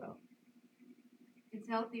talk about? It's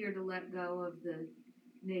healthier to let go of the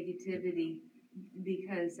negativity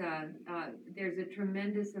because there's a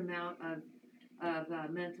tremendous amount of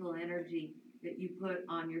mental energy that you put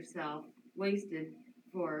on yourself, wasted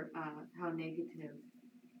for how negative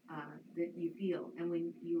that you feel. And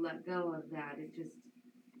when you let go of that, it just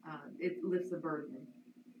it lifts a burden.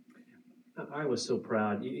 I was so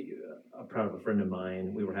proud of a friend of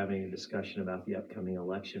mine. We were having a discussion about the upcoming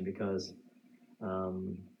election because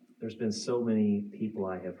there's been so many people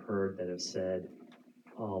I have heard that have said,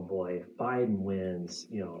 oh boy, if Biden wins,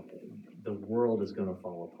 the world is going to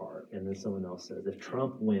fall apart. And then someone else says, if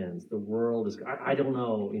Trump wins, the world is, I don't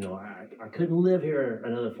know, I couldn't live here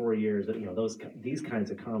another 4 years, these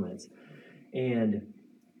kinds of comments. And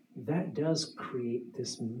that does create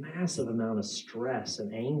this massive amount of stress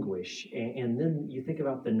and anguish. And then you think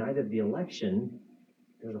about the night of the election,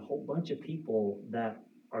 there's a whole bunch of people that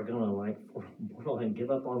are going to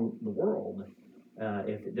give up on the world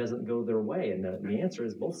if it doesn't go their way. And the answer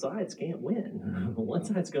is both sides can't win. One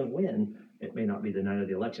side's going to win. It may not be the night of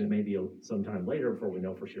the election. It may be sometime later before we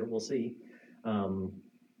know for sure. We'll see.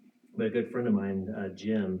 But a good friend of mine,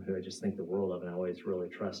 Jim, who I just think the world of, and I always really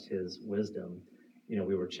trust his wisdom,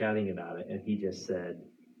 we were chatting about it, and he just said,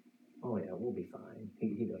 oh yeah, we'll be fine.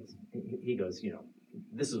 He goes,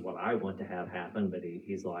 this is what I want to have happen, but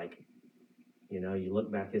he's like, you look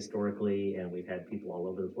back historically, and we've had people all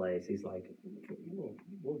over the place. He's like,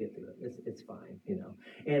 we'll get through it. It's fine,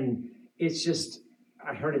 And it's just,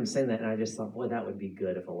 I heard him saying that, and I just thought, boy, that would be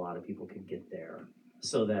good if a lot of people could get there,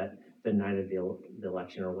 so that the night of the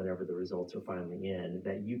election or whenever the results are finally in,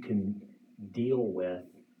 that you can deal with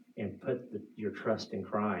and put your trust in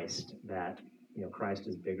Christ, that, Christ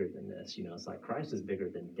is bigger than this. It's like Christ is bigger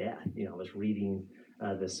than death. I was reading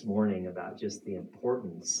this morning about just the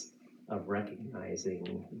importance of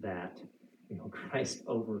recognizing that, Christ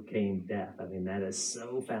overcame death. I mean, that is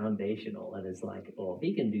so foundational. And it's like, well, if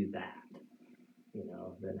he can do that,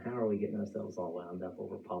 then how are we getting ourselves all wound up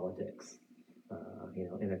over politics?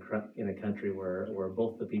 In a country where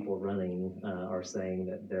both the people running are saying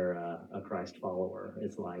that they're a Christ follower.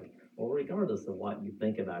 It's like, well, regardless of what you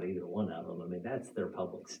think about either one of them, I mean, that's their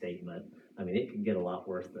public statement. I mean, it could get a lot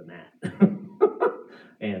worse than that.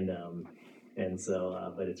 and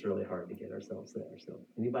so, but it's really hard to get ourselves there. So,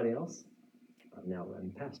 anybody else? I'm now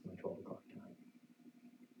running past my 12 o'clock time.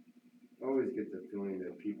 I always get the feeling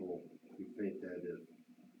that people who think that if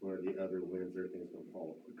one or the other wins, everything's going to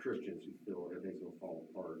fall. Christians who feel everything's going to fall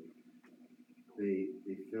apart, they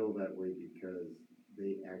feel that way because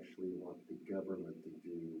they actually want the government to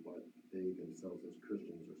do what they themselves as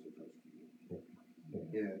Christians are supposed to do.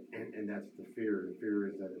 Yeah. And that's the fear. The fear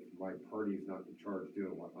is that if my party's not in charge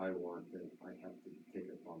doing what I want, then I have to take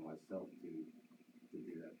it upon myself to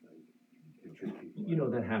do that thing.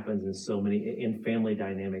 That happens in family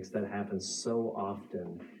dynamics. That happens so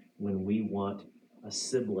often when we want a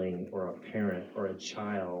sibling or a parent or a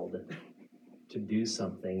child to do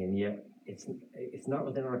something, and yet it's not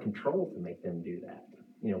within our control to make them do that.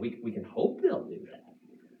 We can hope they'll do that,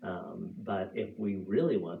 but if we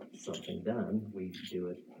really want something done, we do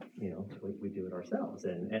it. We do it ourselves.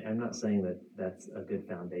 And I'm not saying that that's a good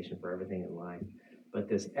foundation for everything in life. But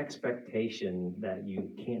this expectation that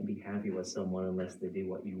you can't be happy with someone unless they do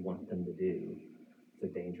what you want them to do, it's a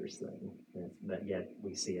dangerous thing. But yet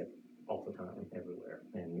we see it all the time, everywhere,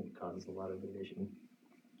 and it causes a lot of division.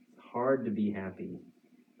 It's hard to be happy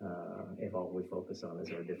if all we focus on is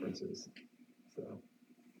our differences. So,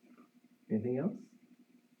 anything else?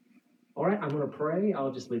 All right, I'm going to pray.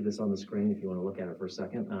 I'll just leave this on the screen if you want to look at it for a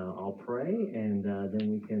second. I'll pray, and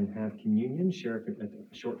then we can have communion, share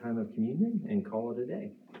a short time of communion, and call it a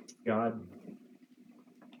day. God,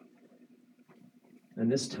 in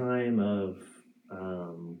this time of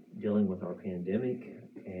dealing with our pandemic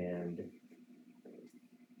and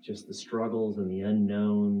just the struggles and the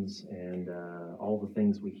unknowns and all the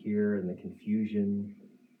things we hear and the confusion,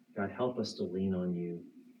 God, help us to lean on you.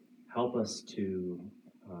 Help us to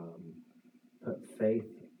put faith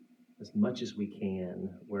as much as we can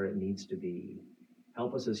where it needs to be.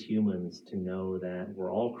 Help us as humans to know that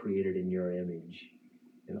we're all created in your image,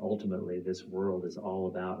 and ultimately this world is all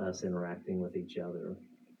about us interacting with each other,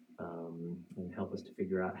 and help us to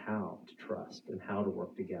figure out how to trust and how to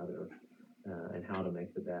work together and how to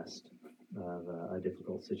make the best of a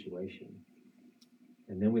difficult situation.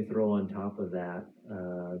 And then we throw on top of that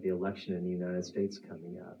the election in the United States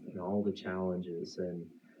coming up and all the challenges. And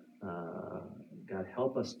God,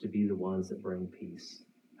 help us to be the ones that bring peace.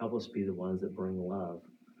 Help us be the ones that bring love,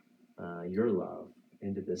 your love,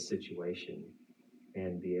 into this situation,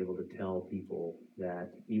 and be able to tell people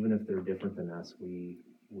that even if they're different than us, we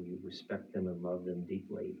respect them and love them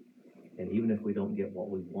deeply. And even if we don't get what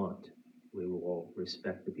we want, we will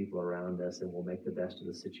respect the people around us, and we'll make the best of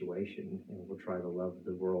the situation, and we'll try to love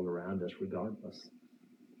the world around us regardless.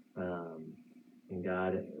 And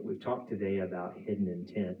God, we've talked today about hidden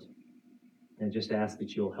intent, and just ask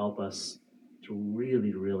that you'll help us to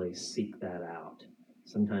really, really seek that out.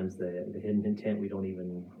 Sometimes the hidden intent,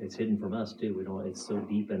 it's hidden from us too. It's so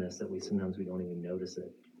deep in us that sometimes we don't even notice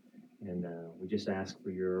it. And we just ask for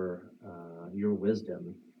your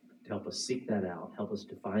wisdom to help us seek that out. Help us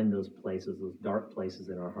to find those places, those dark places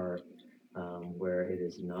in our heart where it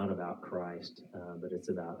is not about Christ, but it's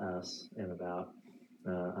about us and about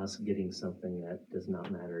us getting something that does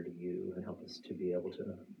not matter to you, and help us to be able to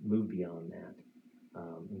move beyond that.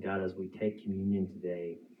 And God, as we take communion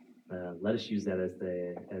today, let us use that as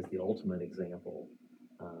the ultimate example.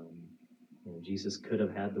 Jesus could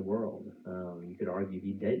have had the world. You could argue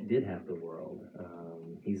he did have the world.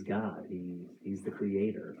 He's God. He's the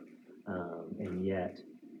creator. And yet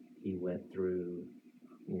he went through,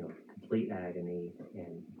 complete agony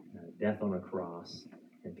and death on a cross,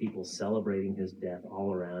 and people celebrating his death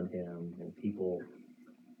all around him, and people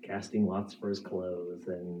casting lots for his clothes,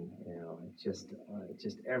 and just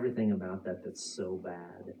everything about that's so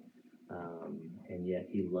bad. And yet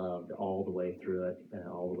he loved all the way through it,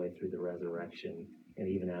 all the way through the resurrection. And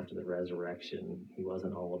even after the resurrection, he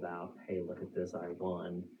wasn't all about, hey, look at this, I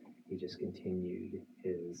won. He just continued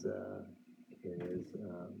his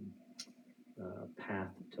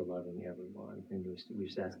path to loving everyone. And we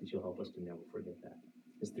just ask that you'll help us to never forget that.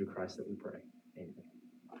 It's through Christ that we pray. Amen.